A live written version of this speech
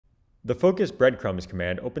The focus breadcrumbs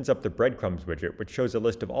command opens up the breadcrumbs widget, which shows a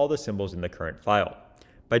list of all the symbols in the current file.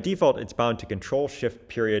 By default, it's bound to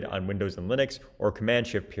ctrl+shift on Windows and Linux or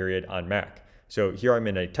command-shift on Mac. So here I'm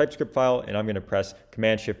in a TypeScript file, and I'm going to press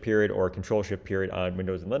command-shift or ctrl+shift on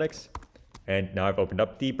Windows and Linux. And now I've opened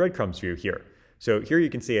up the breadcrumbs view here. So here you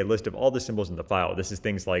can see a list of all the symbols in the file. This is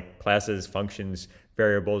things like classes, functions,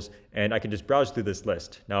 variables, and I can just browse through this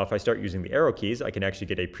list. Now, if I start using the arrow keys, I can actually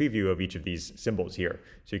get a preview of each of these symbols here.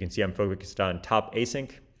 So you can see I'm focused on top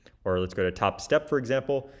async, or let's go to top step, for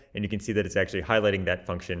example, and you can see that it's actually highlighting that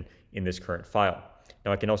function in this current file.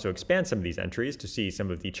 Now I can also expand some of these entries to see some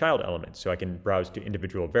of the child elements. So I can browse to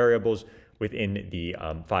individual variables within the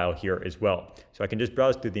file here as well. So I can just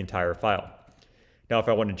browse through the entire file. Now, if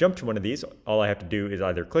I want to jump to one of these, all I have to do is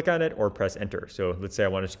either click on it or press enter. So let's say I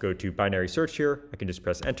wanted to go to binary search here. I can just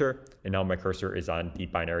press enter, and now my cursor is on the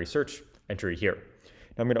binary search entry here.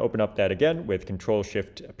 Now I'm going to open up that again with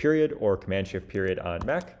ctrl+shift or command-shift on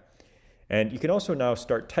Mac. And you can also now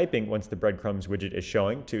start typing once the breadcrumbs widget is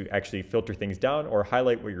showing to actually filter things down or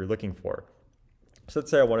highlight what you're looking for. So let's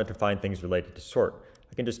say I wanted to find things related to sort.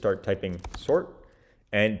 I can just start typing sort.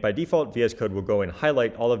 And by default, VS Code will go and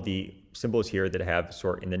highlight all of the symbols here that have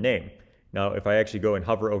sort in the name. Now, if I actually go and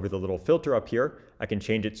hover over the little filter up here, I can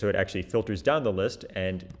change it so it actually filters down the list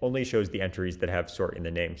and only shows the entries that have sort in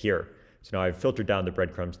the name here. So now I've filtered down the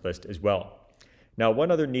breadcrumbs list as well. Now,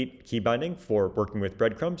 one other neat key binding for working with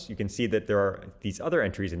breadcrumbs, you can see that there are these other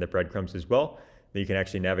entries in the breadcrumbs as well that you can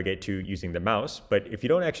actually navigate to using the mouse. But if you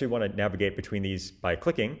don't actually want to navigate between these by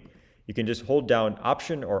clicking, you can just hold down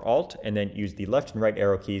Option or Alt and then use the left and right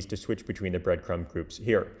arrow keys to switch between the breadcrumb groups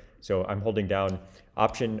here. So I'm holding down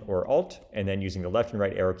Option or Alt and then using the left and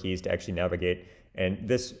right arrow keys to actually navigate. And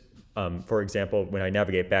this, for example, when I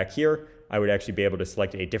navigate back here, I would actually be able to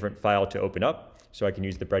select a different file to open up. So I can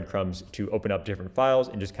use the breadcrumbs to open up different files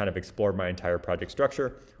and just kind of explore my entire project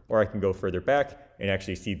structure. Or I can go further back and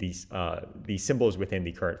actually see these symbols within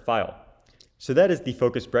the current file. So that is the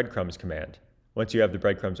focus breadcrumbs command. Once you have the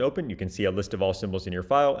breadcrumbs open, you can see a list of all symbols in your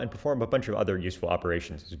file and perform a bunch of other useful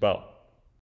operations as well.